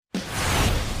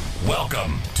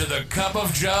Welcome to the Cup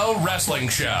of Joe Wrestling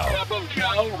Show. Cup of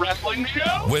Joe Wrestling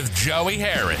Show? With Joey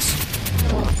Harris.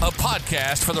 A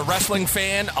podcast for the wrestling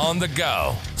fan on the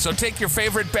go. So take your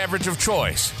favorite beverage of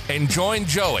choice and join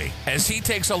Joey as he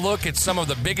takes a look at some of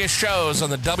the biggest shows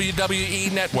on the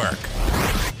WWE Network.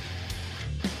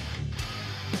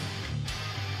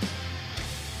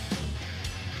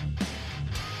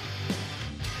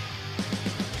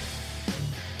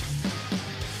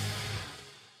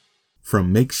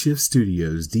 From makeshift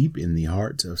studios deep in the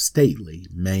heart of stately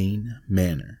Maine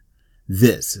Manor,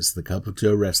 this is the Cup of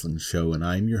Joe Wrestling Show, and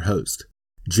I'm your host,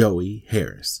 Joey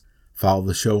Harris. Follow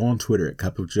the show on Twitter at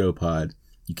Cup of Joe Pod.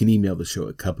 You can email the show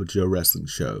at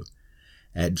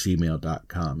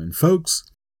cupofjoewrestlingshow@gmail.com. And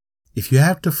folks, if you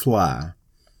have to fly,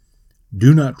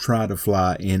 do not try to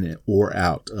fly in or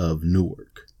out of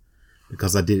Newark,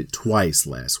 because I did it twice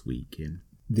last week, and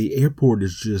the airport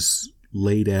is just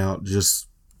laid out just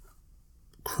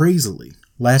crazily.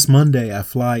 Last Monday, I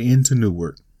fly into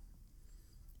Newark,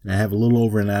 and I have a little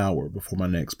over an hour before my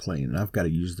next plane, and I've got to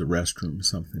use the restroom,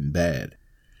 something bad.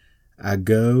 I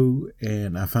go,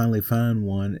 and I finally find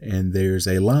one, and there's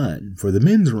a line for the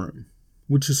men's room,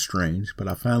 which is strange, but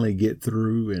I finally get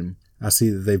through, and I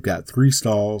see that they've got 3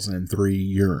 stalls and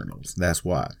 3 urinals. That's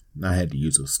why I had to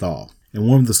use a stall. And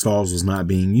one of the stalls was not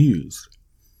being used,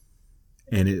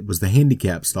 and it was the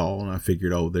handicap stall, and I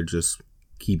figured, they're just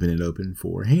keeping it open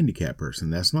for a handicapped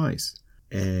person. That's nice.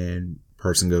 And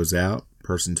person goes out,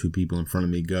 2 people in front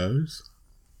of me goes.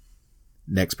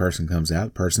 Next person comes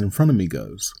out, person in front of me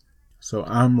goes. So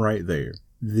I'm right there.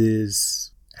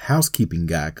 This housekeeping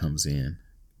guy comes in,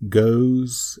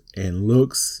 goes and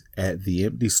looks at the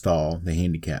empty stall, the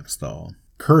handicapped stall,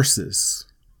 curses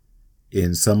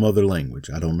in some other language.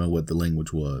 I don't know what the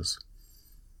language was.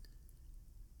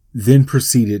 Then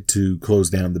proceeded to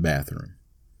close down the bathroom.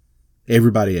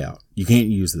 Everybody out. You can't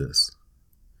use this.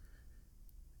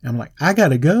 I'm like, I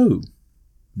gotta go.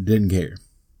 Didn't care.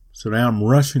 So now I'm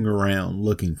rushing around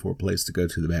looking for a place to go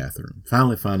to the bathroom.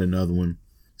 Finally find another one.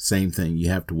 Same thing. You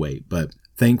have to wait. But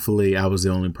thankfully, I was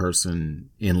the only person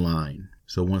in line.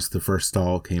 So once the first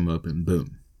stall came open,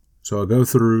 boom. So I go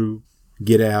through,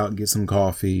 get out, get some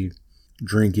coffee,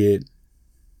 drink it,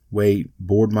 wait,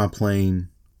 board my plane.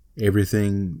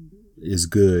 Everything is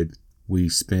good. We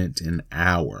spent an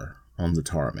hour on the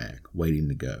tarmac waiting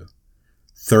to go.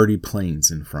 30 planes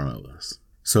in front of us.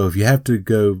 So if you have to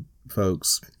go,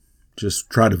 folks, just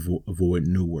try to avoid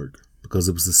Newark, because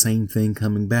it was the same thing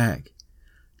coming back.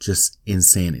 Just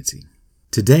insanity.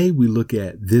 Today we look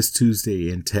at This Tuesday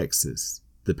in Texas,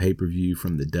 the pay-per-view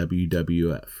from the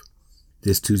WWF.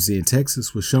 This Tuesday in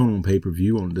Texas was shown on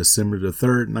pay-per-view on December the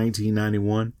 3rd,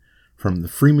 1991 from the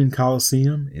Freeman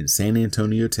Coliseum in San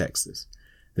Antonio, Texas.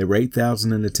 There were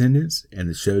 8,000 in attendance, and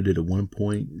the show did a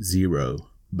 1.0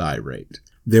 buy rate.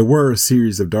 There were a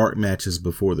series of dark matches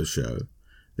before the show.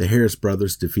 The Harris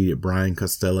brothers defeated Brian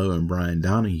Costello and Brian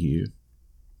Donahue.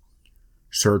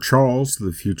 Sir Charles,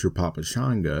 the future Papa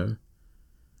Shango,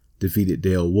 defeated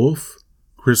Dale Wolf.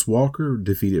 Chris Walker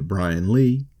defeated Brian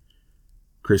Lee.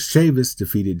 Chris Chavis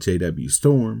defeated J.W.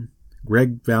 Storm.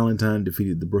 Greg Valentine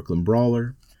defeated the Brooklyn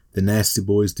Brawler. The Nasty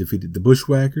Boys defeated the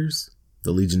Bushwhackers.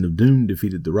 The Legion of Doom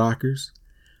defeated the Rockers.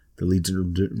 The Legion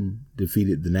of Doom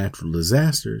defeated the Natural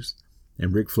Disasters.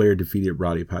 And Ric Flair defeated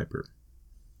Roddy Piper.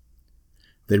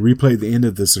 They replayed the end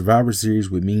of the Survivor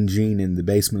Series with Mean Gene in the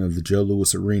basement of the Joe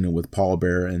Louis Arena with Paul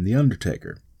Bearer and The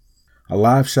Undertaker. A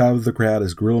live shot of the crowd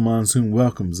as Gorilla Monsoon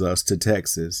welcomes us to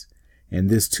Texas, and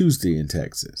This Tuesday in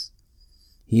Texas.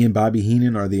 He and Bobby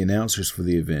Heenan are the announcers for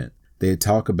the event. They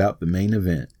talk about the main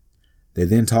event. They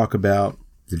then talk about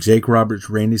the Jake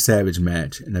Roberts-Randy Savage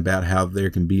match and about how there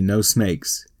can be no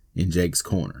snakes in Jake's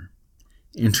corner.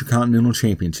 Intercontinental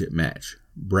Championship match.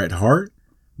 Bret Hart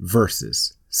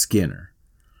versus Skinner.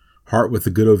 Hart with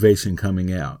a good ovation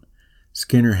coming out.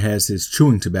 Skinner has his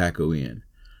chewing tobacco in.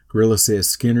 Gorilla says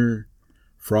Skinner,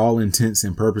 for all intents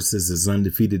and purposes, is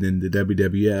undefeated in the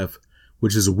WWF,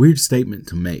 which is a weird statement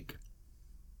to make.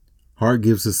 Hart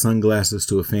gives his sunglasses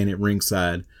to a fan at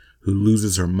ringside who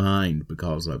loses her mind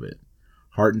because of it.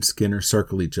 Hart and Skinner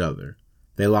circle each other.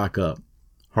 They lock up.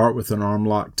 Hart with an arm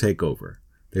lock takeover.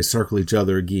 They circle each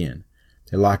other again.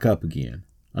 They lock up again.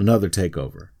 Another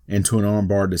takeover. Into an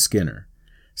armbar to Skinner.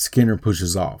 Skinner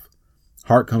pushes off.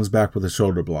 Hart comes back with a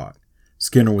shoulder block.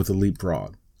 Skinner with a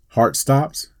leapfrog. Hart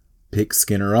stops, picks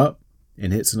Skinner up,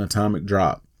 and hits an atomic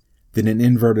drop. Then an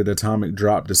inverted atomic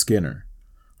drop to Skinner.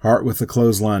 Hart with a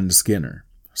clothesline to Skinner.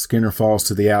 Skinner falls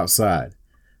to the outside.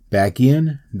 Back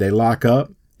in, they lock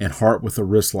up, and Hart with a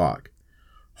wrist lock.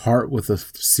 Hart with a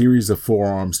series of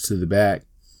forearms to the back.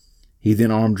 He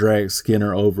then arm drags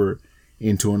Skinner over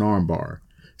into an armbar.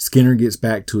 Skinner gets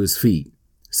back to his feet.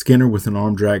 Skinner with an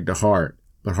arm drag to Hart,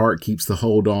 but Hart keeps the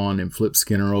hold on and flips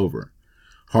Skinner over.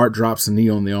 Hart drops a knee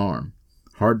on the arm.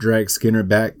 Hart drags Skinner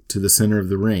back to the center of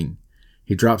the ring.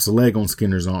 He drops a leg on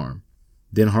Skinner's arm.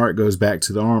 Then Hart goes back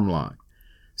to the arm lock.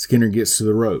 Skinner gets to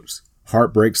the ropes.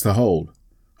 Hart breaks the hold.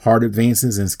 Hart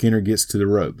advances and Skinner gets to the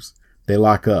ropes. They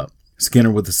lock up.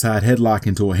 Skinner with a side headlock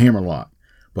into a hammerlock,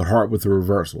 but Hart with a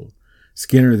reversal.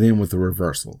 Skinner then with a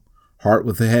reversal. Hart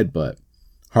with a headbutt.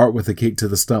 Hart with a kick to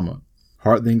the stomach.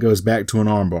 Hart then goes back to an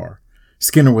armbar.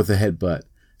 Skinner with a headbutt.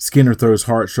 Skinner throws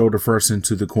Hart shoulder first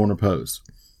into the corner post.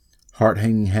 Hart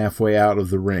hanging halfway out of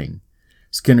the ring.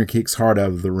 Skinner kicks Hart out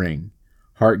of the ring.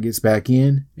 Hart gets back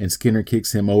in, and Skinner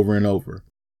kicks him over and over.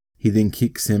 He then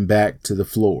kicks him back to the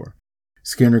floor.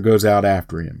 Skinner goes out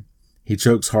after him. He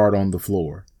chokes Hart on the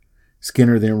floor.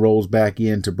 Skinner then rolls back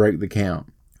in to break the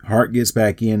count. Hart gets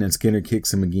back in, and Skinner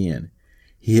kicks him again.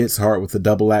 He hits Hart with a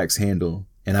double axe handle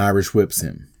and Irish whips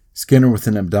him. Skinner with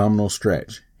an abdominal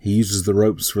stretch. He uses the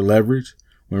ropes for leverage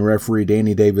when referee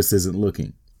Danny Davis isn't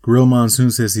looking. Gorilla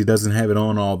Monsoon says he doesn't have it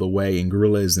on all the way, and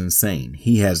Gorilla is insane.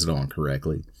 He has it on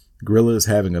correctly. Gorilla is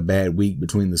having a bad week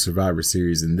between the Survivor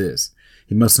Series and this.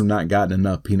 He must have not gotten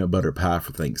enough peanut butter pie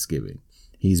for Thanksgiving.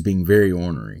 He's being very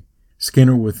ornery.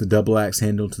 Skinner with the double axe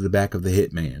handle to the back of the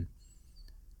Hitman.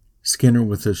 Skinner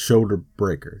with a shoulder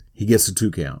breaker. He gets a 2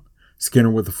 count.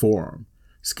 Skinner with a forearm.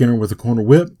 Skinner with a corner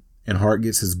whip, and Hart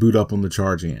gets his boot up on the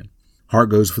charge end. Hart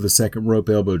goes for the second rope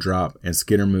elbow drop, and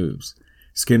Skinner moves.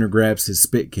 Skinner grabs his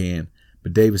spit can,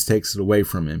 but Davis takes it away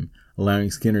from him,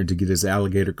 allowing Skinner to get his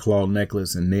alligator claw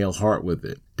necklace and nail Hart with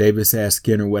it. Davis asks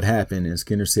Skinner what happened, and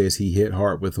Skinner says he hit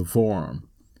Hart with a forearm.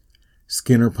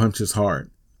 Skinner punches Hart.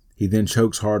 He then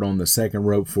chokes Hart on the second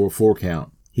rope for a 4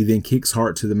 count. He then kicks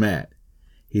Hart to the mat.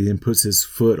 He then puts his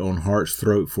foot on Hart's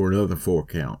throat for another 4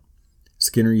 count.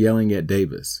 Skinner yelling at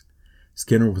Davis.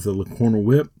 Skinner with a corner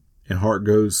whip, and Hart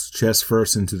goes chest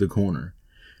first into the corner.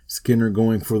 Skinner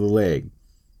going for the leg.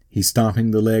 He's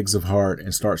stomping the legs of Hart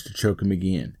and starts to choke him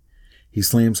again. He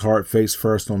slams Hart face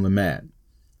first on the mat.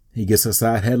 He gets a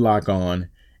side headlock on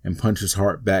and punches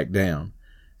Hart back down.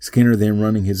 Skinner then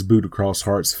running his boot across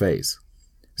Hart's face.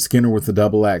 Skinner with the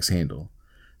double axe handle.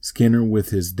 Skinner with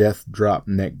his death drop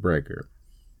neck breaker.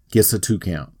 Gets a 2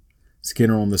 count.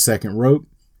 Skinner on the second rope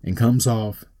and comes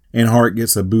off, and Hart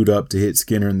gets a boot up to hit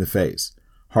Skinner in the face.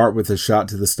 Hart with a shot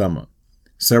to the stomach.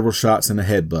 Several shots and a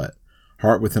headbutt.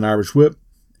 Hart with an Irish whip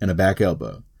and a back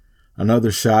elbow.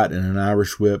 Another shot and an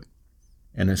Irish whip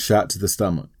and a shot to the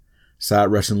stomach. Side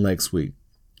Russian leg sweep.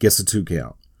 Gets a 2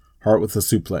 count. Hart with a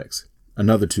suplex.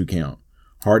 Another 2 count.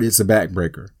 Hart hits a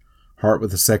backbreaker. Hart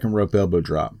with a second rope elbow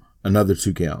drop. Another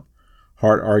 2 count.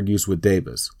 Hart argues with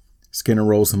Davis. Skinner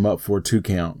rolls him up for a 2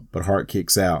 count, but Hart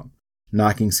kicks out,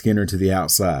 knocking Skinner to the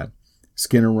outside.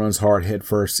 Skinner runs Hart head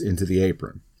first into the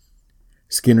apron.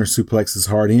 Skinner suplexes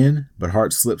Hart in, but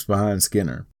Hart slips behind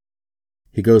Skinner.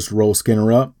 He goes to roll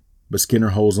Skinner up, but Skinner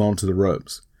holds on to the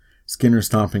ropes. Skinner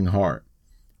stomping Hart.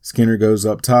 Skinner goes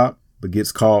up top, but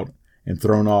gets caught and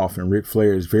thrown off, and Ric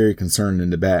Flair is very concerned in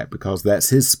the back because that's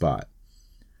his spot.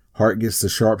 Hart gets the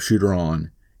sharpshooter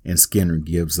on, and Skinner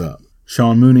gives up.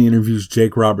 Sean Mooney interviews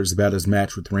Jake Roberts about his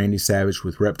match with Randy Savage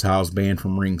with reptiles banned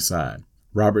from ringside.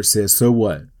 Roberts says, "So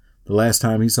what? The last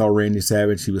time he saw Randy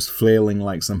Savage, he was flailing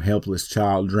like some helpless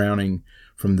child drowning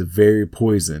from the very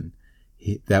poison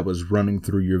that was running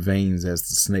through your veins as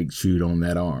the snake chewed on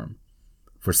that arm.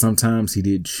 For sometimes he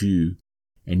did chew,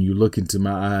 and you look into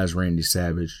my eyes, Randy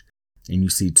Savage, and you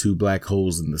see 2 black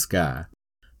holes in the sky.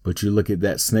 But you look at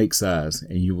that snake's eyes,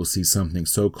 and you will see something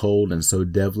so cold and so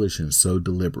devilish and so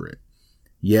deliberate.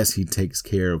 Yes, he takes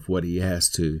care of what he has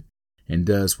to, and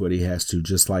does what he has to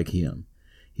just like him.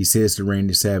 He says to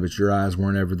Randy Savage, your eyes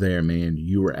weren't ever there, man.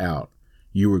 You were out.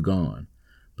 You were gone.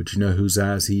 But you know whose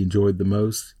eyes he enjoyed the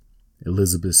most?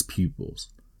 Elizabeth's pupils.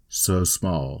 So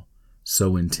small,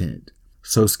 so intent,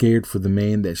 so scared for the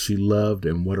man that she loved,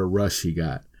 and what a rush he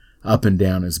got, up and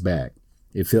down his back.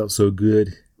 It felt so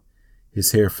good.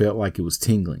 His hair felt like it was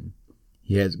tingling.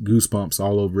 He had goosebumps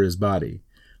all over his body,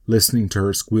 listening to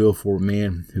her squeal for a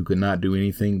man who could not do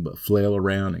anything but flail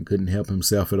around and couldn't help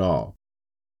himself at all.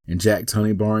 And Jack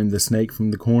Tunney barring the snake from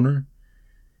the corner?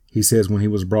 He says when he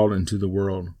was brought into the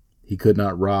world, he could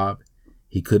not rob,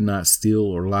 he could not steal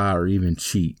or lie or even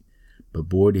cheat. But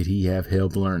boy, did he have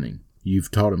help learning. You've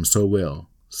taught him so well.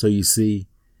 So you see,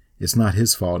 it's not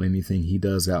his fault anything he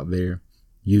does out there.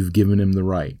 You've given him the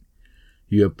right.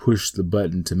 You have pushed the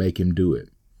button to make him do it.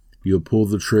 You have pulled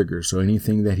the trigger, so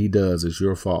anything that he does is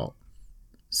your fault.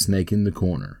 Snake in the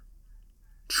corner.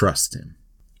 Trust him.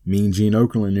 Mean Gene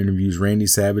Okerlund interviews Randy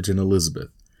Savage and Elizabeth.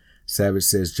 Savage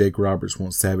says Jake Roberts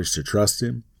wants Savage to trust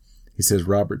him. He says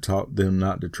Robert taught them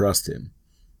not to trust him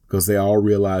because they all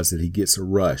realize that he gets a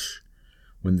rush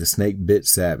when the snake bit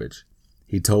Savage.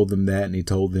 He told them that, and he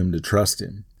told them to trust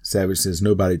him. Savage says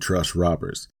nobody trusts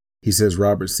Roberts. He says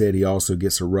Robert said he also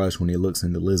gets a rush when he looks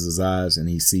into Liz's eyes and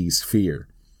he sees fear.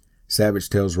 Savage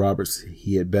tells Roberts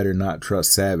he had better not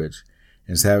trust Savage,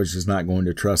 and Savage is not going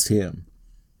to trust him.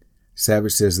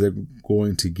 Savage says they're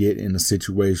going to get in a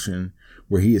situation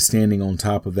where he is standing on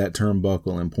top of that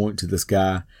turnbuckle and point to the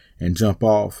sky and jump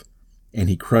off, and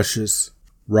he crushes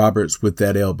Roberts with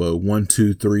that elbow. 1,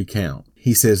 2, 3 count.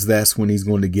 He says that's when he's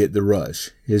going to get the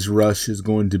rush. His rush is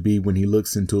going to be when he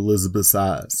looks into Elizabeth's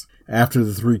eyes. After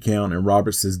the 3 count and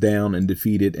Roberts is down and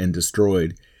defeated and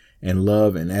destroyed, and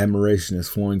love and admiration is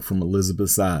flowing from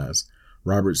Elizabeth's eyes,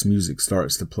 Robert's music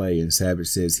starts to play, and Savage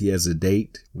says he has a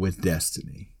date with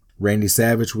destiny. Randy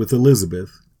Savage with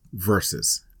Elizabeth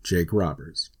versus Jake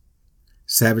Roberts.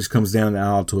 Savage comes down the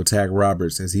aisle to attack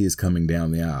Roberts as he is coming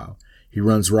down the aisle. He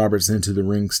runs Roberts into the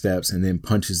ring steps and then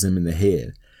punches him in the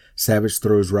head. Savage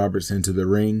throws Roberts into the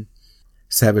ring.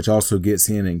 Savage also gets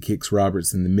in and kicks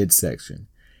Roberts in the midsection.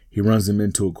 He runs him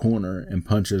into a corner and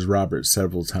punches Roberts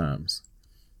several times.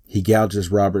 He gouges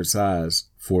Roberts' eyes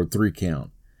for a 3 count.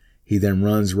 He then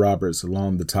runs Roberts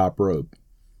along the top rope.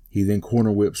 He then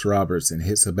corner whips Roberts and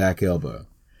hits a back elbow.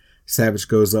 Savage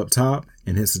goes up top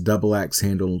and hits a double axe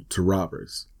handle to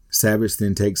Roberts. Savage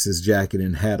then takes his jacket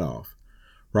and hat off.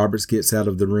 Roberts gets out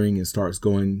of the ring and starts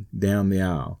going down the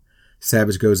aisle.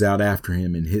 Savage goes out after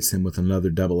him and hits him with another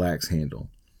double axe handle.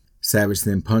 Savage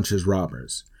then punches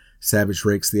Roberts. Savage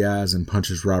rakes the eyes and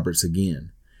punches Roberts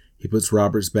again. He puts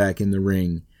Roberts back in the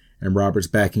ring, and Roberts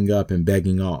backing up and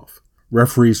begging off.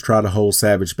 Referees try to hold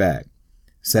Savage back.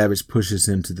 Savage pushes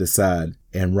him to the side,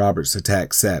 and Roberts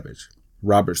attacks Savage.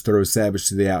 Roberts throws Savage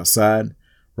to the outside.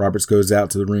 Roberts goes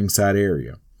out to the ringside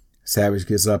area. Savage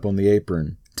gets up on the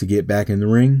apron to get back in the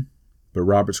ring, but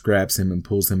Roberts grabs him and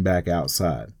pulls him back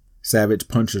outside. Savage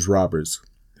punches Roberts,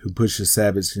 who pushes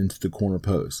Savage into the corner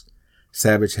post.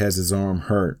 Savage has his arm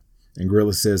hurt, and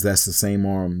Gorilla says that's the same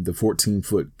arm the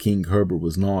 14-foot King Herbert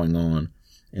was gnawing on,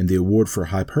 and the award for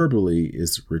hyperbole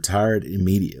is retired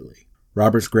immediately.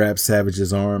 Roberts grabs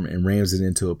Savage's arm and rams it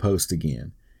into a post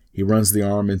again. He runs the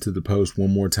arm into the post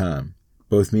one more time.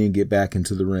 Both men get back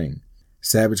into the ring.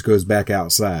 Savage goes back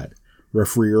outside.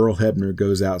 Referee Earl Hebner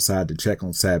goes outside to check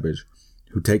on Savage,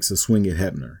 who takes a swing at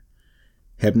Hebner.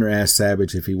 Hebner asks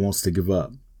Savage if he wants to give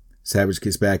up. Savage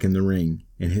gets back in the ring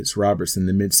and hits Roberts in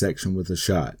the midsection with a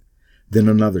shot. Then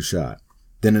another shot.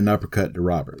 Then an uppercut to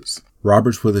Roberts.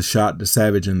 Roberts with a shot to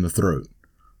Savage in the throat.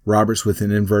 Roberts with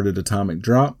an inverted atomic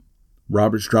drop.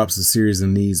 Roberts drops a series of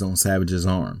knees on Savage's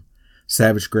arm.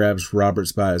 Savage grabs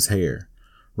Roberts by his hair.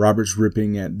 Roberts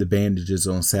ripping at the bandages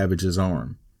on Savage's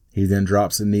arm. He then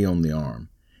drops a knee on the arm.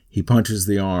 He punches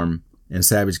the arm, and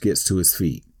Savage gets to his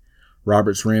feet.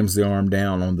 Roberts rams the arm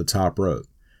down on the top rope.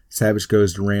 Savage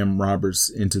goes to ram Roberts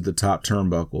into the top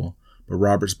turnbuckle, but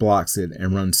Roberts blocks it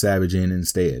and runs Savage in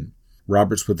instead.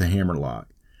 Roberts with a hammerlock.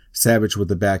 Savage with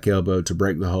a back elbow to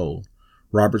break the hold.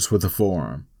 Roberts with a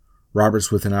forearm.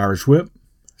 Roberts with an Irish whip.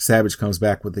 Savage comes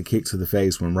back with a kick to the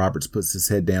face when Roberts puts his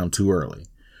head down too early.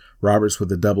 Roberts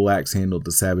with a double axe handle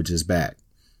to Savage's back.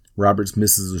 Roberts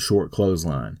misses a short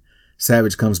clothesline.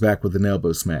 Savage comes back with an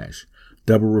elbow smash.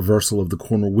 Double reversal of the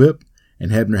corner whip, and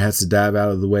Hebner has to dive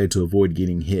out of the way to avoid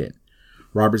getting hit.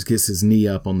 Roberts gets his knee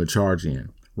up on the charge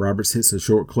in. Roberts hits a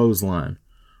short clothesline.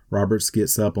 Roberts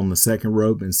gets up on the second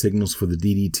rope and signals for the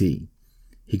DDT.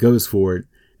 He goes for it,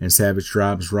 and Savage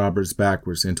drives Roberts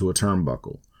backwards into a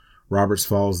turnbuckle. Roberts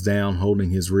falls down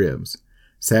holding his ribs.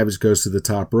 Savage goes to the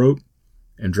top rope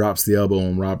and drops the elbow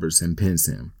on Roberts and pins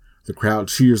him. The crowd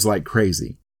cheers like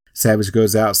crazy. Savage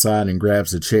goes outside and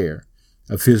grabs a chair.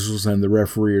 Officials and the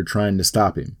referee are trying to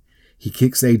stop him. He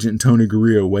kicks Agent Tony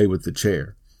Gurria away with the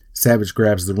chair. Savage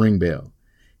grabs the ring bell.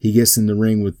 He gets in the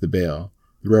ring with the bell.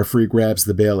 The referee grabs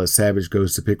the bell as Savage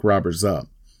goes to pick Roberts up.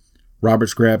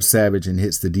 Roberts grabs Savage and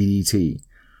hits the DDT.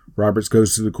 Roberts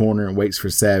goes to the corner and waits for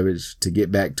Savage to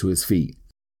get back to his feet.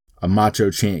 A macho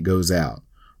chant goes out.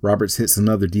 Roberts hits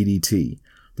another DDT.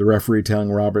 The referee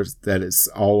telling Roberts that it's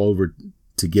all over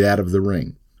to get out of the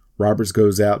ring. Roberts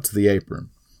goes out to the apron.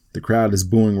 The crowd is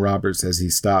booing Roberts as he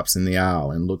stops in the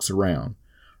aisle and looks around.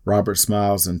 Roberts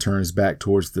smiles and turns back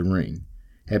towards the ring.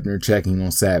 Hebner checking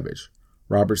on Savage.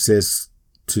 Roberts says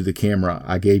to the camera,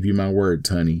 "I gave you my word,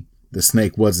 Tunney. The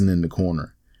snake wasn't in the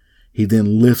corner." He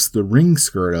then lifts the ring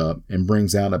skirt up and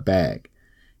brings out a bag.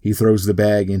 He throws the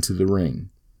bag into the ring.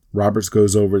 Roberts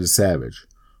goes over to Savage.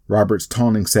 Roberts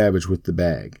taunting Savage with the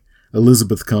bag.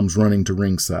 Elizabeth comes running to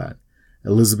ringside.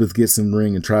 Elizabeth gets in the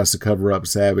ring and tries to cover up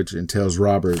Savage and tells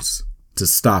Roberts to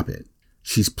stop it.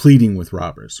 She's pleading with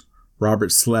Roberts.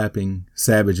 Roberts slapping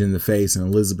Savage in the face, and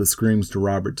Elizabeth screams to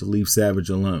Robert to leave Savage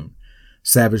alone.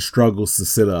 Savage struggles to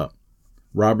sit up.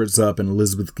 Roberts up, and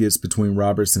Elizabeth gets between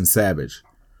Roberts and Savage.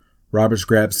 Roberts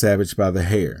grabs Savage by the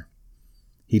hair.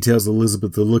 He tells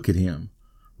Elizabeth to look at him.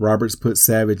 Roberts puts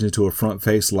Savage into a front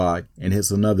face lock and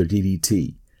hits another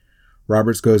DDT.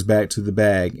 Roberts goes back to the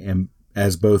bag, and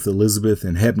as both Elizabeth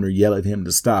and Hebner yell at him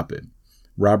to stop it,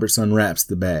 Roberts unwraps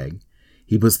the bag.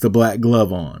 He puts the black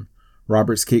glove on.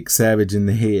 Roberts kicks Savage in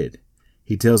the head.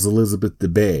 He tells Elizabeth to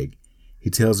beg. He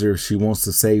tells her if she wants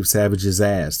to save Savage's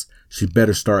ass, she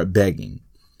better start begging.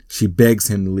 She begs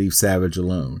him to leave Savage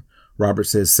alone. Robert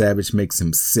says Savage makes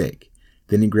him sick.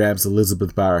 Then he grabs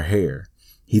Elizabeth by her hair.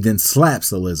 He then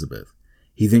slaps Elizabeth.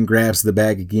 He then grabs the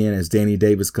bag again as Danny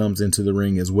Davis comes into the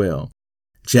ring as well.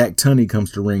 Jack Tunney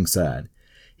comes to ringside.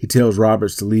 He tells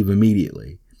Roberts to leave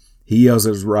immediately. He yells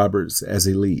at Roberts as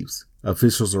he leaves.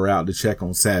 Officials are out to check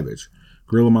on Savage.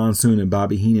 Gorilla Monsoon and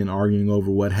Bobby Heenan arguing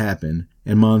over what happened,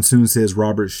 and Monsoon says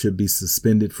Roberts should be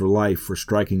suspended for life for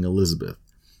striking Elizabeth.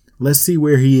 Let's see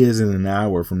where he is in an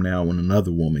hour from now when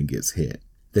another woman gets hit.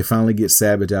 They finally get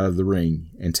Savage out of the ring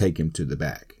and take him to the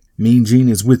back. Mean Gene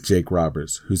is with Jake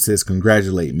Roberts, who says,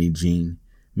 "Congratulate me, Gene."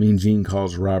 Mean Gene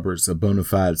calls Roberts a bona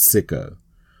fide sicko.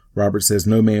 Roberts says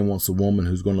no man wants a woman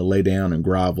who's going to lay down and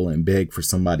grovel and beg for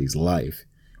somebody's life.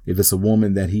 If it's a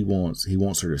woman that he wants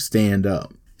her to stand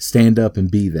up. Stand up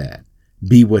and be that.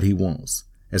 Be what he wants.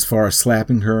 As far as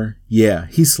slapping her, yeah,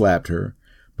 he slapped her,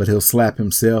 but he'll slap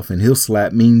himself and he'll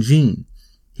slap Mean Gene.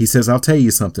 He says, "I'll tell you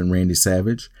something, Randy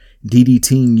Savage.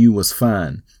 DDTing you was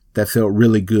fine. That felt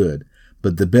really good.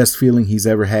 But the best feeling he's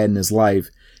ever had in his life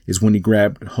is when he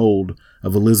grabbed hold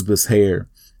of Elizabeth's hair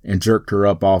and jerked her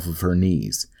up off of her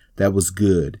knees. That was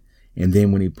good. And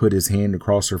then when he put his hand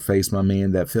across her face, my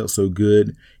man, that felt so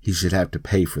good, he should have to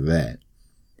pay for that."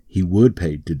 He would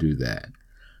pay to do that.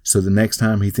 So the next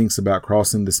time he thinks about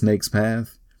crossing the snake's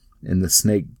path, and the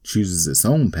snake chooses its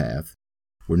own path,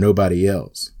 where nobody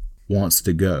else wants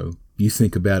to go, you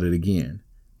think about it again.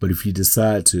 But if you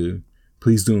decide to,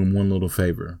 please do him one little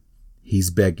favor. He's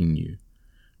begging you.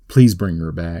 Please bring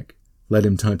her back. Let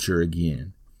him touch her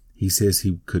again. He says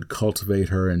he could cultivate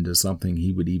her into something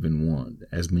he would even want,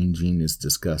 as Mean Gene is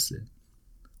disgusted.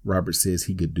 Robert says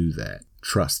he could do that.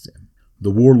 Trust him. The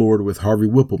Warlord with Harvey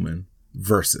Whippleman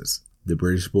versus the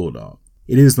British Bulldog.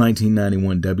 It is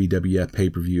 1991 WWF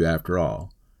pay-per-view after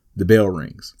all. The bell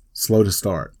rings. Slow to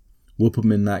start.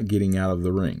 Whippleman not getting out of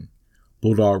the ring.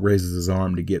 Bulldog raises his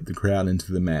arm to get the crowd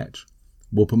into the match.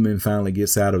 Whippleman finally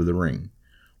gets out of the ring.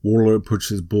 Warlord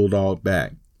pushes Bulldog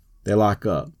back. They lock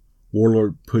up.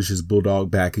 Warlord pushes Bulldog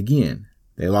back again.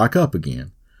 They lock up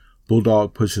again.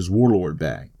 Bulldog pushes Warlord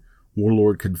back.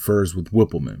 Warlord confers with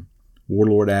Whippleman.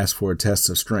 Warlord asks for a test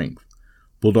of strength.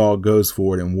 Bulldog goes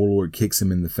for it and Warlord kicks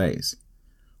him in the face.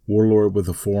 Warlord with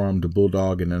a forearm to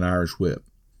Bulldog and an Irish whip.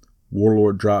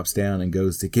 Warlord drops down and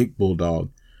goes to kick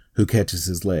Bulldog, who catches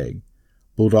his leg.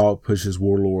 Bulldog pushes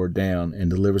Warlord down and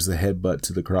delivers a headbutt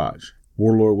to the crotch.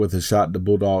 Warlord with a shot to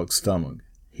Bulldog's stomach.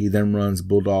 He then runs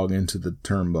Bulldog into the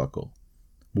turnbuckle.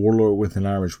 Warlord with an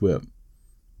Irish whip.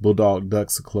 Bulldog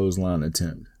ducks a clothesline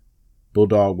attempt.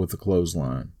 Bulldog with a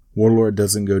clothesline. Warlord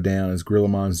doesn't go down as Gorilla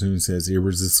Monsoon says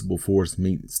irresistible force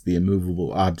meets the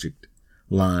immovable object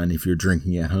line. If you're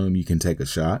drinking at home, you can take a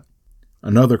shot.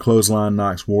 Another clothesline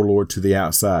knocks Warlord to the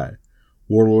outside.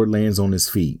 Warlord lands on his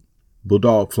feet.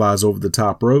 Bulldog flies over the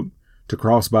top rope to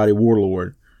crossbody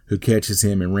Warlord, who catches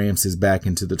him and rams his back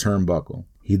into the turnbuckle.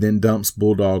 He then dumps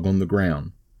Bulldog on the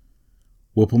ground.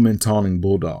 Whippleman taunting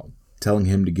Bulldog, telling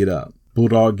him to get up.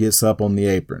 Bulldog gets up on the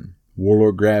apron.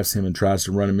 Warlord grabs him and tries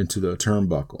to run him into the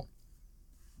turnbuckle.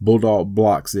 Bulldog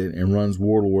blocks it and runs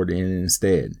Warlord in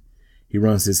instead. He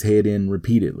runs his head in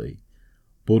repeatedly.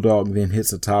 Bulldog then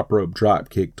hits a top rope drop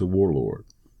kick to Warlord.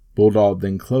 Bulldog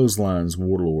then clotheslines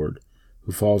Warlord,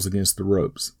 who falls against the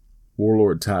ropes.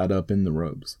 Warlord tied up in the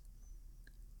ropes.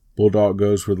 Bulldog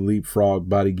goes for the leapfrog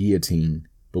body guillotine,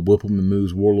 but Whippleman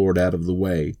moves Warlord out of the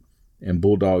way, and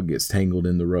Bulldog gets tangled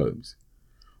in the ropes.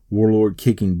 Warlord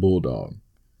kicking Bulldog.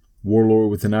 Warlord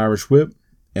with an Irish whip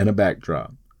and a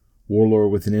backdrop.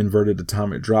 Warlord with an inverted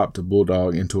atomic drop to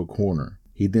Bulldog into a corner.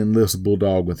 He then lifts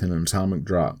Bulldog with an atomic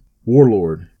drop.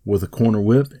 Warlord with a corner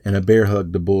whip and a bear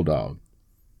hug to Bulldog.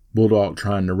 Bulldog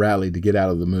trying to rally to get out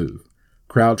of the move.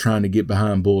 Crowd trying to get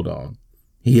behind Bulldog.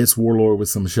 He hits Warlord with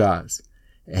some shots.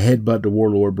 A headbutt to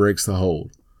Warlord breaks the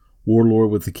hold. Warlord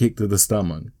with a kick to the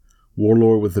stomach.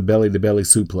 Warlord with a belly-to-belly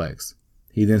suplex.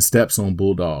 He then steps on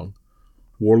Bulldog.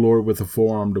 Warlord with a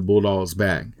forearm to Bulldog's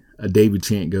back. A Davy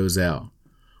chant goes out.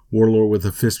 Warlord with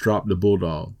a fist drop to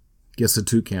Bulldog. Gets a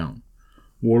 2 count.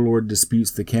 Warlord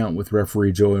disputes the count with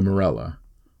referee Joey Marella.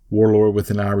 Warlord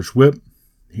with an Irish whip.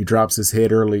 He drops his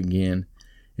head early again,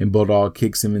 and Bulldog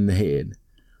kicks him in the head.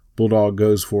 Bulldog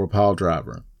goes for a pile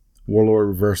driver. Warlord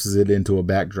reverses it into a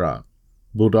backdrop.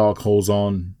 Bulldog holds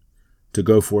on to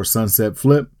go for a sunset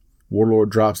flip. Warlord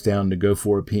drops down to go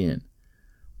for a pin.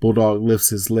 Bulldog lifts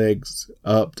his legs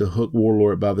up to hook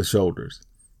Warlord by the shoulders.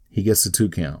 He gets a 2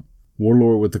 count.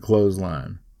 Warlord with the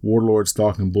clothesline. Warlord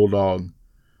stalking Bulldog,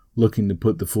 looking to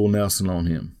put the full Nelson on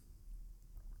him.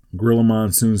 Gorilla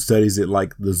Monsoon studies it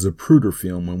like the Zapruder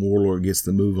film when Warlord gets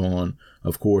the move on,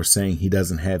 of course saying he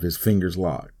doesn't have his fingers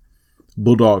locked.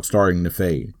 Bulldog starting to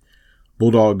fade.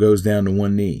 Bulldog goes down to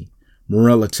one knee.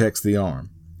 Marella checks the arm.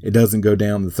 It doesn't go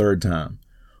down the third time.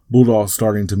 Bulldog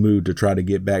starting to move to try to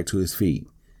get back to his feet.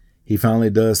 He finally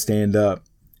does stand up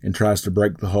and tries to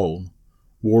break the hold.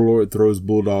 Warlord throws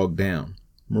Bulldog down.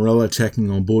 Marella checking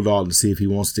on Bulldog to see if he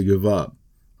wants to give up.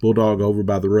 Bulldog over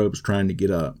by the ropes trying to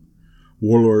get up.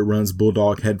 Warlord runs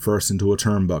Bulldog headfirst into a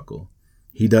turnbuckle.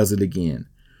 He does it again.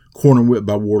 Corner whip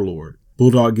by Warlord.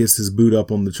 Bulldog gets his boot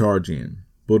up on the charge end.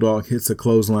 Bulldog hits a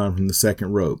clothesline from the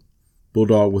second rope.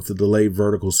 Bulldog with a delayed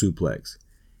vertical suplex.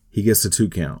 He gets a 2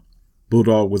 count.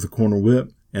 Bulldog with a corner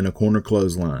whip and a corner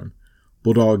clothesline.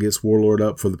 Bulldog gets Warlord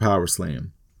up for the power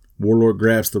slam. Warlord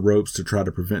grabs the ropes to try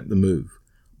to prevent the move.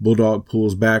 Bulldog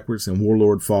pulls backwards and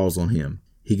Warlord falls on him.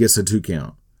 He gets a 2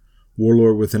 count.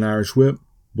 Warlord with an Irish whip.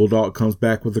 Bulldog comes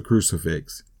back with a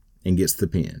crucifix and gets the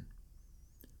pin.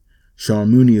 Sean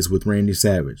Mooney is with Randy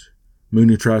Savage.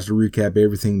 Mooney tries to recap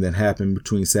everything that happened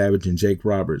between Savage and Jake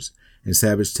Roberts, and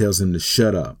Savage tells him to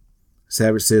shut up.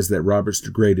 Savage says that Roberts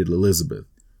degraded Elizabeth.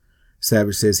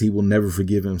 Savage says he will never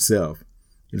forgive himself.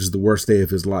 It is the worst day of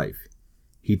his life.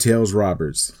 He tells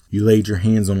Roberts, "You laid your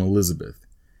hands on Elizabeth."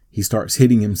 He starts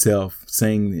hitting himself,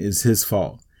 saying it's his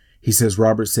fault. He says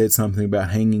Roberts said something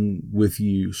about hanging with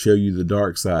you, show you the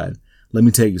dark side. Let me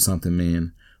tell you something,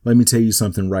 man. Let me tell you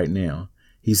something right now.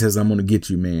 He says, I'm going to get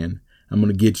you, man. I'm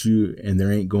going to get you, and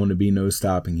there ain't going to be no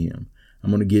stopping him. I'm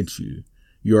going to get you.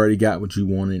 You already got what you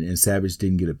wanted, and Savage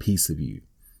didn't get a piece of you.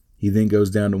 He then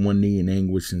goes down to one knee in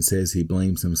anguish and says he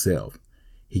blames himself.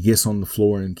 He gets on the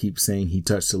floor and keeps saying he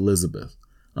touched Elizabeth.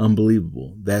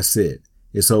 Unbelievable. That's it.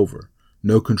 It's over.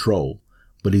 No control.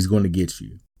 But he's going to get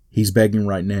you. He's begging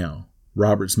right now.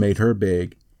 Roberts made her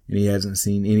beg, and he hasn't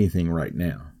seen anything right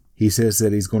now. He says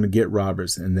that he's going to get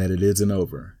Roberts and that it isn't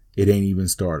over. It ain't even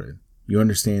started. You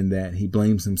understand that? He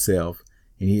blames himself,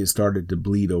 and he has started to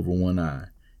bleed over one eye.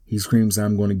 He screams,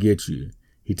 I'm going to get you.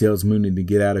 He tells Mooney to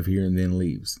get out of here and then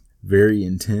leaves. Very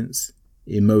intense,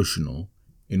 emotional,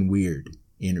 and weird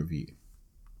interview.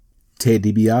 Ted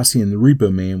DiBiase and the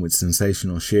Repo Man with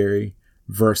Sensational Sherry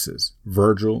versus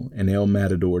Virgil and El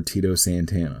Matador Tito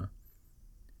Santana.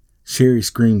 Sherry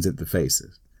screams at the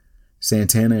faces.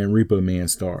 Santana and Repo Man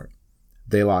start.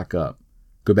 They lock up,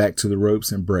 go back to the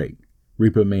ropes and break.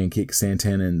 Repo Man kicks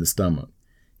Santana in the stomach.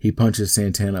 He punches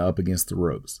Santana up against the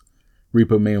ropes.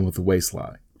 Repo Man with a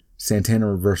waistlock. Santana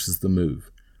reverses the move.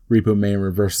 Repo Man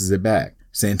reverses it back.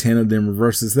 Santana then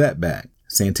reverses that back.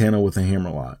 Santana with a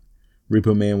hammerlock.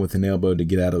 Repo Man with an elbow to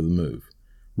get out of the move.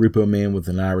 Repo Man with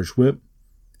an Irish whip.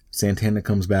 Santana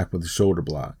comes back with a shoulder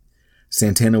block.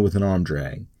 Santana with an arm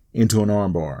drag. Into an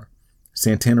armbar.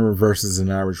 Santana reverses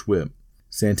an Irish whip.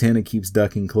 Santana keeps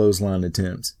ducking clothesline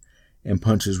attempts and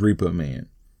punches Repo Man.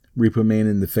 Repo Man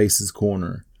in the face's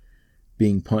corner,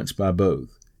 being punched by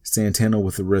both. Santana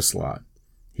with a wrist lock.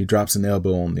 He drops an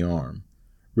elbow on the arm.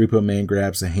 Repo Man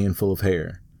grabs a handful of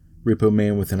hair. Repo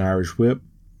Man with an Irish whip.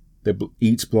 They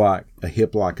each block a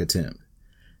hip lock attempt.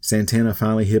 Santana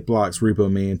finally hip locks Repo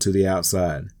Man to the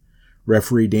outside.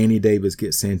 Referee Danny Davis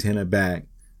gets Santana back,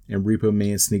 and Repo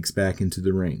Man sneaks back into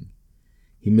the ring.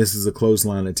 He misses a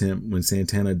clothesline attempt when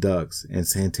Santana ducks, and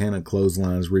Santana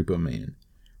clotheslines Repo Man.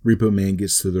 Repo Man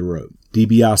gets to the rope.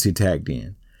 DiBiase tagged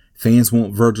in. Fans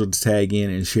want Virgil to tag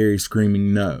in, and Sherry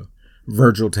screaming no.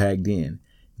 Virgil tagged in.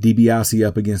 DiBiase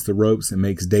up against the ropes and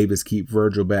makes Davis keep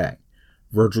Virgil back.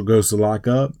 Virgil goes to lock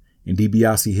up, and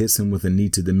DiBiase hits him with a knee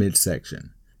to the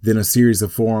midsection. Then a series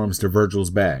of forearms to Virgil's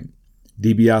back.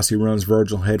 DiBiase runs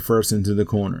Virgil headfirst into the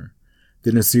corner.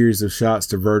 Then a series of shots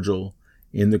to Virgil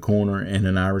in the corner and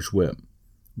an Irish whip.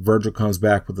 Virgil comes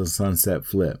back with a sunset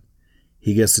flip.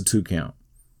 He gets a 2 count.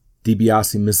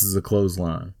 DiBiase misses a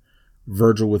clothesline.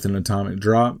 Virgil with an atomic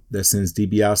drop that sends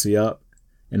DiBiase up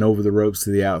and over the ropes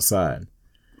to the outside.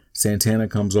 Santana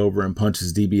comes over and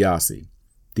punches DiBiase.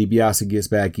 DiBiase gets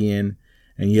back in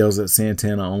and yells at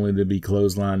Santana only to be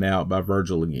clotheslined out by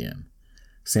Virgil again.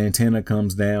 Santana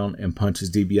comes down and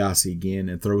punches DiBiase again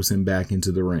and throws him back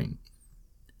into the ring.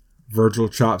 Virgil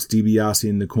chops DiBiase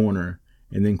in the corner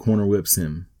and then corner whips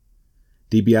him.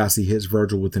 DiBiase hits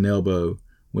Virgil with an elbow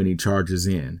when he charges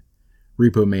in.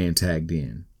 Repo Man tagged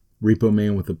in. Repo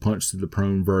Man with a punch to the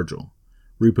prone Virgil.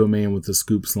 Repo Man with a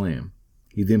scoop slam.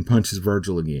 He then punches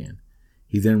Virgil again.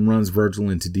 He then runs Virgil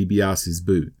into DiBiase's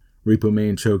boot. Repo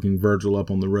Man choking Virgil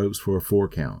up on the ropes for a 4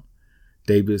 count.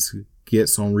 Davis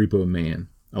gets on Repo Man,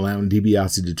 allowing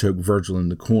DiBiase to choke Virgil in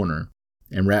the corner,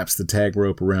 and wraps the tag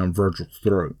rope around Virgil's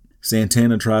throat.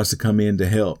 Santana tries to come in to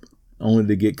help, only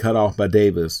to get cut off by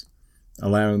Davis,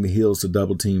 allowing the heels to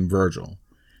double team Virgil.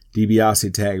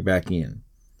 DiBiase tagged back in.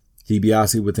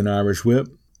 DiBiase with an Irish whip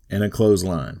and a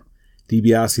clothesline.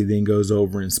 DiBiase then goes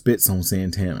over and spits on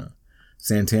Santana.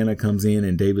 Santana comes in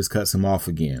and Davis cuts him off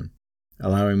again,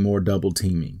 allowing more double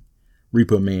teaming.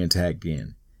 Repo Man tagged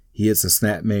in. He hits a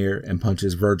snapmare and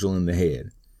punches Virgil in the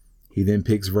head. He then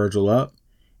picks Virgil up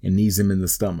and knees him in the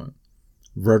stomach.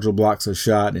 Virgil blocks a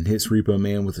shot and hits Repo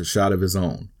Man with a shot of his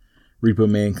own. Repo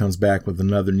Man comes back with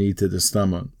another knee to the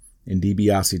stomach, and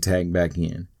DiBiase tagged back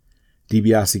in.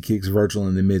 DiBiase kicks Virgil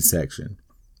in the midsection.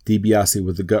 DiBiase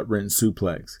with a gut-wrenching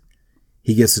suplex.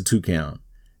 He gets a 2 count.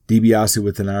 DiBiase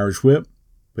with an Irish whip,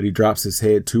 but he drops his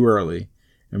head too early,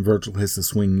 and Virgil hits a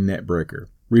swinging net breaker.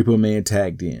 Repo Man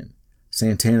tagged in.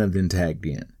 Santana then tagged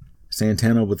in.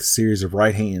 Santana with a series of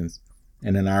right hands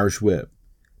and an Irish whip.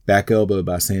 Back elbow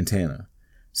by Santana.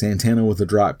 Santana with a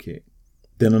drop kick.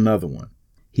 Then another one.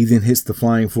 He then hits the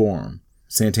flying forearm.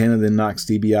 Santana then knocks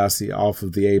DiBiase off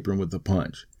of the apron with a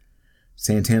punch.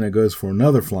 Santana goes for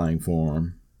another flying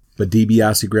forearm, but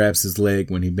DiBiase grabs his leg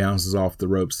when he bounces off the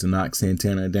ropes to knock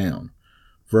Santana down.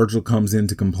 Virgil comes in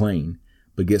to complain,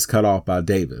 but gets cut off by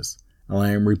Davis,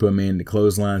 allowing Repo Man to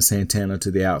clothesline Santana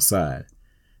to the outside.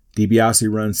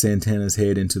 DiBiase runs Santana's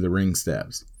head into the ring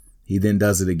steps. He then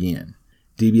does it again.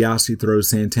 DiBiase throws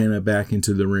Santana back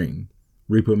into the ring.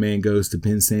 Repo Man goes to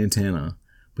pin Santana,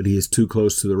 but he is too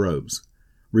close to the ropes.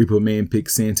 Repo Man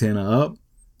picks Santana up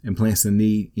and plants a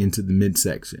knee into the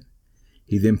midsection.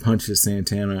 He then punches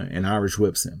Santana and Irish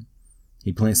whips him.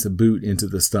 He plants a boot into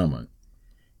the stomach.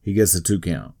 He gets a 2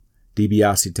 count.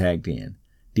 DiBiase tagged in.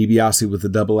 DiBiase with a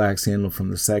double axe handle from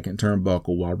the second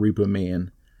turnbuckle while Repo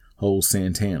Man holds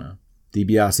Santana.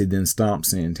 DiBiase then stomps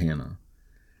Santana.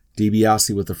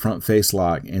 DiBiase with a front face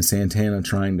lock and Santana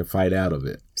trying to fight out of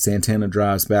it. Santana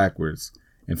drives backwards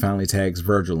and finally tags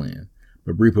Virgil in,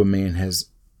 but Repo Man has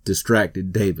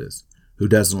distracted Davis, who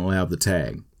doesn't allow the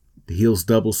tag. The heels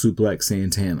double suplex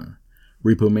Santana.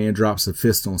 Repo Man drops a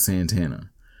fist on Santana.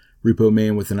 Repo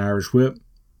Man with an Irish whip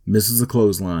misses a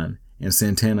clothesline, and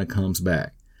Santana comes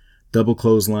back. Double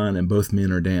clothesline and both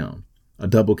men are down. A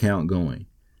double count going.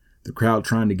 The crowd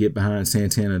trying to get behind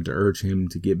Santana to urge him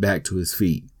to get back to his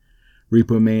feet.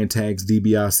 Repo Man tags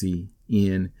DiBiase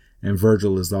in, and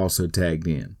Virgil is also tagged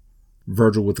in.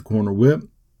 Virgil with a corner whip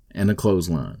and a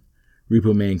clothesline.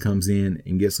 Repo Man comes in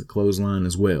and gets a clothesline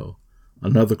as well.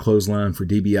 Another clothesline for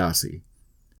DiBiase.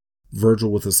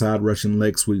 Virgil with a side Russian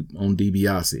leg sweep on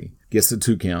DiBiase. Gets a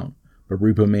 2 count, but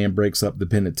Repo Man breaks up the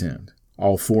pin attempt.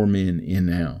 All 4 men in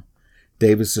now.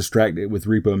 Davis distracted with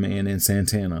Repo Man and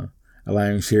Santana,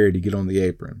 allowing Sherry to get on the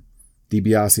apron.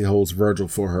 DiBiase holds Virgil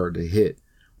for her to hit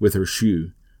with her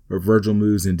shoe, but Virgil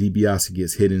moves and DiBiase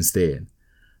gets hit instead.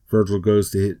 Virgil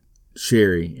goes to hit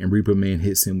Sherry, and Repo Man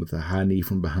hits him with a high knee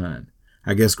from behind.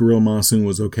 I guess Gorilla Monsoon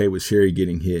was okay with Sherry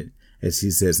getting hit, as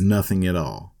he says nothing at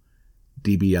all.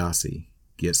 DiBiase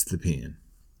gets the pin.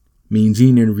 Mean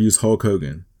Gene interviews Hulk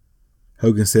Hogan.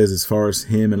 Hogan says as far as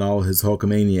him and all his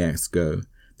Hulkamaniacs go,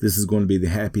 this is going to be the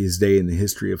happiest day in the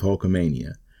history of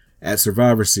Hulkamania. At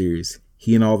Survivor Series,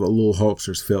 he and all the little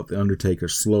Hulksters felt the Undertaker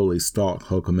slowly stalk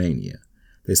Hulkamania.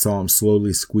 They saw him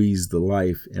slowly squeeze the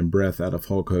life and breath out of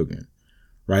Hulk Hogan.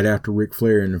 Right after Ric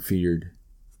Flair interfered,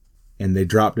 and they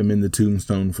dropped him in the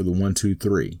tombstone for the 1, 2,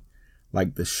 3.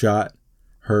 Like the shot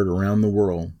heard around the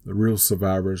world, the real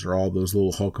survivors are all those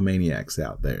little Hulkamaniacs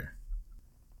out there.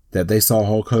 That they saw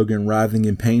Hulk Hogan writhing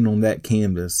in pain on that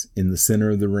canvas in the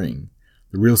center of the ring.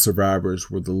 The real survivors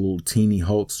were the little teeny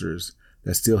Hulksters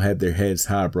that still had their heads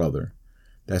high, brother.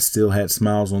 That still had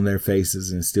smiles on their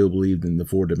faces and still believed in the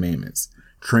 4 commandments.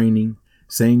 Training,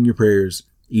 saying your prayers,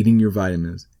 eating your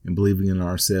vitamins, and believing in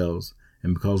ourselves.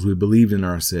 And because we believed in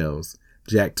ourselves,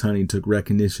 Jack Tunney took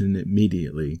recognition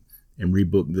immediately and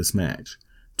rebooked this match.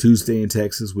 Tuesday in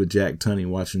Texas with Jack Tunney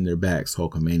watching their backs,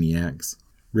 Hulkamaniacs.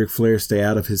 Ric Flair, stay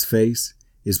out of his face,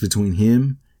 is between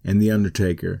him and The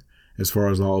Undertaker as far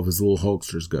as all of his little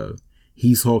Hulksters go.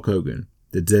 He's Hulk Hogan,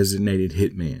 the designated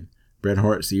hitman. Bret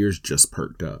Hart's ears just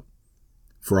perked up.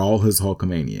 For all his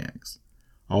Hulkamaniacs.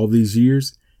 All these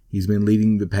years, he's been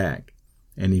leading the pack.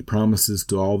 and he promises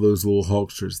to all those little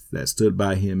Hulksters that stood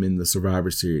by him in the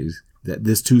Survivor Series that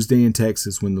this Tuesday in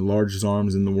Texas, when the largest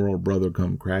arms in the world, brother,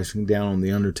 come crashing down on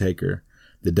The Undertaker,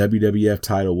 the WWF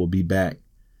title will be back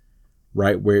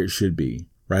right where it should be,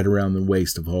 right around the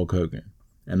waist of Hulk Hogan.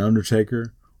 And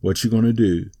Undertaker, what you gonna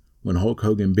do when Hulk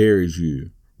Hogan buries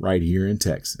you right here in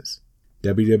Texas?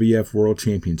 WWF World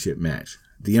Championship match,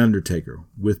 The Undertaker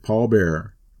with Paul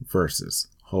Bearer versus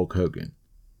Hulk Hogan.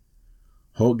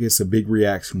 Hulk gets a big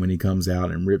reaction when he comes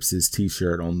out and rips his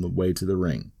t-shirt on the way to the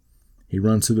ring. He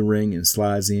runs to the ring and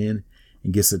slides in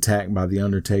and gets attacked by The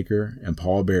Undertaker and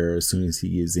Paul Bearer as soon as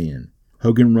he is in.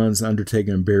 Hogan runs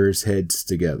Undertaker and Bearer's heads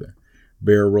together.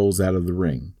 Bearer rolls out of the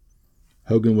ring.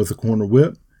 Hogan with a corner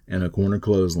whip and a corner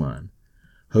clothesline.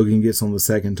 Hogan gets on the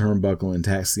second turnbuckle and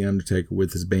attacks The Undertaker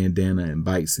with his bandana and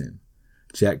bites him.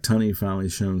 Jack Tunney finally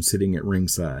shown sitting at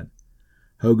ringside.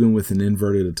 Hogan with an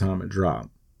inverted atomic drop.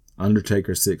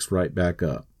 Undertaker sits right back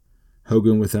up.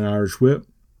 Hogan with an Irish whip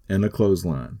and a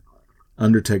clothesline.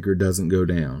 Undertaker doesn't go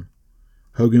down.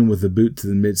 Hogan with a boot to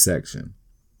the midsection.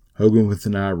 Hogan with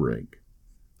an eye rake.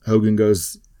 Hogan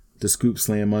goes to scoop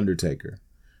slam Undertaker,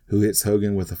 who hits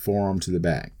Hogan with a forearm to the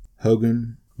back.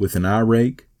 Hogan with an eye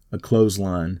rake, a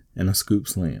clothesline, and a scoop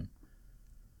slam.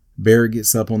 Bearer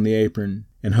gets up on the apron,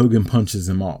 and Hogan punches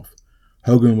him off.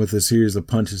 Hogan with a series of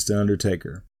punches to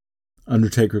Undertaker.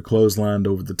 Undertaker clotheslined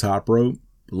over the top rope,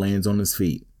 but lands on his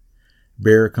feet.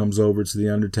 Bearer comes over to the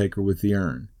Undertaker with the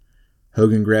urn.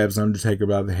 Hogan grabs Undertaker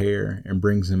by the hair and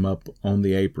brings him up on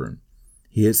the apron.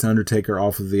 He hits Undertaker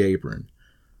off of the apron.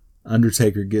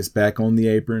 Undertaker gets back on the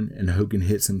apron, and Hogan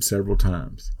hits him several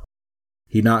times.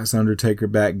 He knocks Undertaker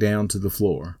back down to the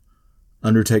floor.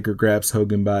 Undertaker grabs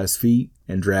Hogan by his feet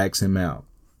and drags him out.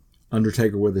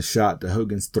 Undertaker with a shot to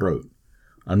Hogan's throat.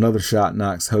 Another shot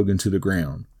knocks Hogan to the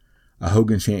ground. A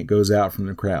Hogan chant goes out from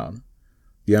the crowd.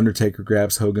 The Undertaker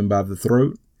grabs Hogan by the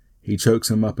throat. He chokes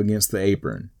him up against the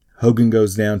apron. Hogan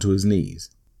goes down to his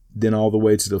knees, then all the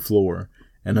way to the floor,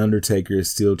 and Undertaker is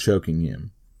still choking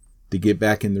him. They get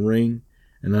back in the ring,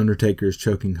 and Undertaker is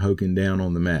choking Hogan down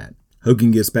on the mat.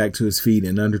 Hogan gets back to his feet,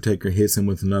 and Undertaker hits him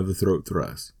with another throat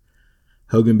thrust.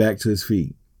 Hogan back to his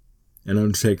feet, and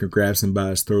Undertaker grabs him by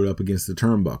his throat up against the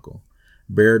turnbuckle.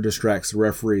 Bearer distracts the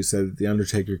referee so that the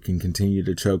Undertaker can continue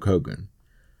to choke Hogan.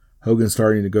 Hogan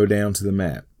starting to go down to the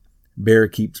mat. Bearer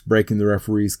keeps breaking the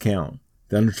referee's count.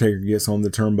 The Undertaker gets on the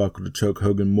turnbuckle to choke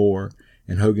Hogan more,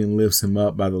 and Hogan lifts him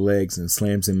up by the legs and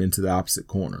slams him into the opposite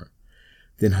corner.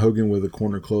 Then Hogan with a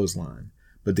corner clothesline,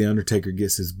 but the Undertaker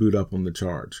gets his boot up on the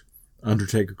charge.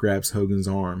 Undertaker grabs Hogan's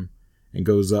arm and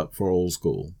goes up for old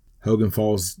school. Hogan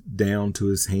falls down to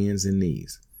his hands and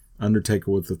knees.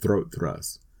 Undertaker with a throat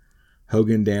thrust.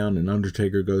 Hogan down, and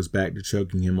Undertaker goes back to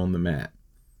choking him on the mat.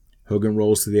 Hogan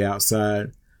rolls to the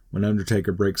outside when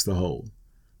Undertaker breaks the hold.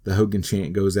 The Hogan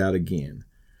chant goes out again.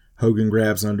 Hogan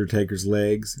grabs Undertaker's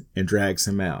legs and drags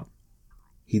him out.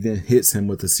 He then hits him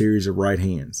with a series of right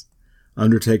hands.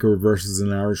 Undertaker reverses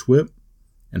an Irish whip,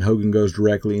 and Hogan goes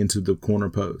directly into the corner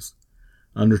post.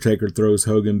 Undertaker throws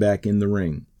Hogan back in the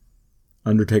ring.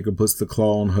 Undertaker puts the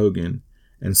claw on Hogan,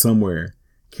 and somewhere,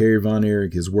 Kerry Von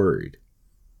Erich is worried.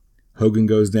 Hogan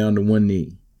goes down to one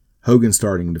knee. Hogan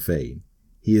starting to fade.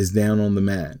 He is down on the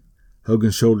mat.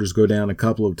 Hogan's shoulders go down a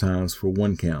couple of times for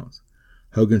 1 count.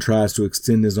 Hogan tries to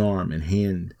extend his arm and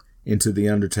hand into the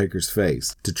Undertaker's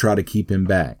face to try to keep him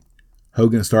back.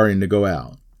 Hogan starting to go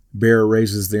out. Bearer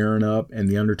raises the urn up, and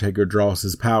the Undertaker draws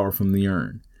his power from the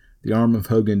urn. The arm of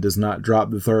Hogan does not drop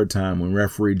the third time when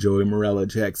referee Joey Morella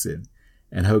checks it,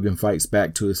 and Hogan fights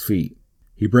back to his feet.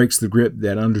 He breaks the grip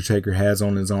that Undertaker has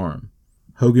on his arm.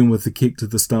 Hogan with a kick to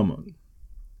the stomach.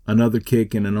 Another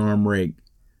kick and an arm rake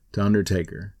to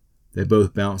Undertaker. They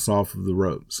both bounce off of the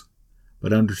ropes,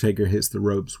 but Undertaker hits the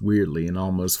ropes weirdly and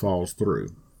almost falls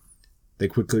through. They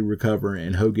quickly recover,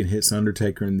 and Hogan hits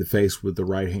Undertaker in the face with the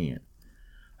right hand.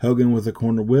 Hogan with a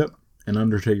corner whip, and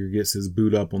Undertaker gets his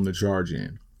boot up on the charge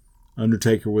end.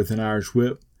 Undertaker with an Irish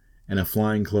whip and a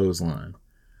flying clothesline.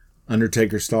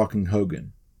 Undertaker stalking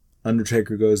Hogan.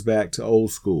 Undertaker goes back to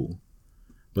old school,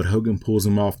 but Hogan pulls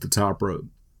him off the top rope.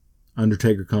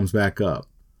 Undertaker comes back up.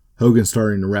 Hogan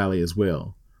starting to rally as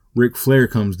well. Ric Flair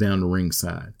comes down to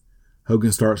ringside.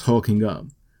 Hogan starts hulking up.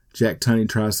 Jack Tunney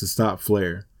tries to stop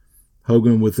Flair.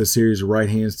 Hogan with a series of right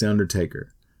hands to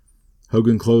Undertaker.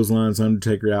 Hogan clotheslines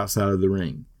Undertaker outside of the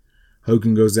ring.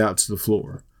 Hogan goes out to the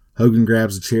floor. Hogan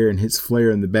grabs a chair and hits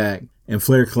Flair in the back, and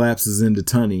Flair collapses into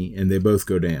Tunney, and they both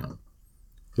go down.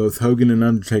 Both Hogan and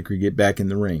Undertaker get back in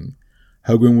the ring.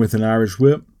 Hogan with an Irish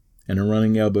whip and a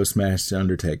running elbow smash to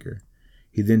Undertaker.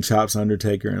 He then chops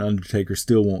Undertaker, and Undertaker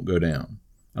still won't go down.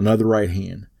 Another right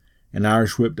hand. An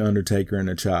Irish whip to Undertaker and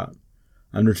a chop.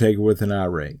 Undertaker with an eye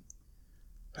rake.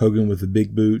 Hogan with a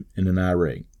big boot and an eye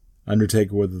rake.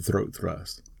 Undertaker with a throat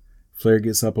thrust. Flair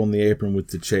gets up on the apron with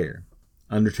the chair.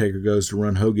 Undertaker goes to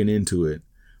run Hogan into it,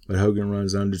 but Hogan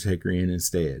runs Undertaker in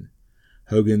instead.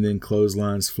 Hogan then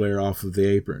clotheslines Flair off of the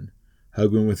apron.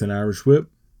 Hogan with an Irish whip,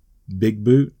 big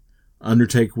boot,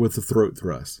 Undertaker with a throat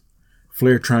thrust.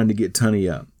 Flair trying to get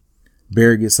Tunney up.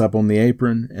 Bear gets up on the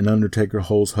apron, and Undertaker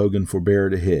holds Hogan for Bear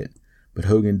to hit, but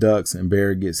Hogan ducks and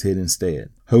Bear gets hit instead.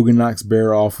 Hogan knocks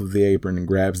Bear off of the apron and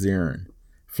grabs the urn.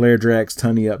 Flair drags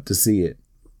Tunney up to see it.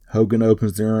 Hogan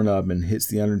opens the urn up and hits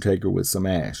the Undertaker with some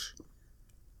ash.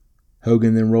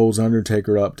 Hogan then rolls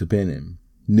Undertaker up to pin him.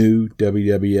 New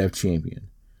WWF Champion.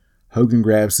 Hogan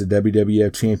grabs the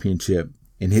WWF Championship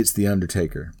and hits the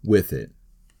Undertaker with it.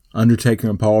 Undertaker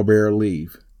and Paul Bearer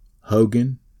leave.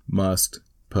 Hogan must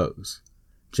pose.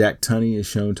 Jack Tunney is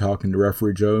shown talking to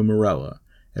referee Joey Marella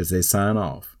as they sign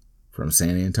off from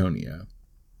San Antonio.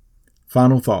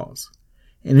 Final thoughts.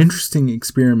 An interesting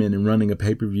experiment in running a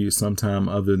pay-per-view sometime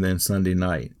other than Sunday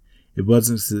night. It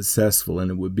wasn't successful,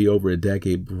 and it would be over a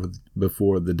decade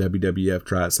before the WWF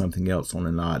tried something else on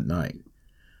an odd night.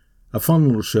 A fun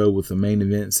little show with the main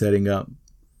event setting up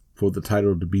for the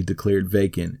title to be declared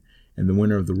vacant and the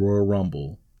winner of the Royal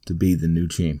Rumble to be the new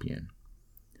champion.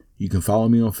 You can follow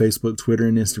me on Facebook, Twitter,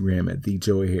 and Instagram at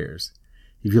TheJoeyHarris.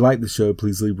 If you like the show,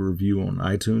 please leave a review on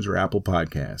iTunes or Apple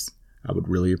Podcasts. I would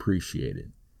really appreciate it.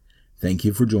 Thank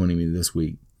you for joining me this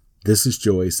week. This is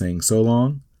Joey saying so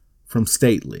long from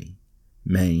stately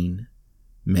Maine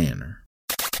Manor.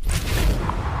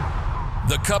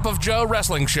 The Cup of Joe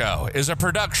Wrestling Show is a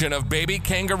production of Baby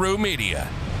Kangaroo Media.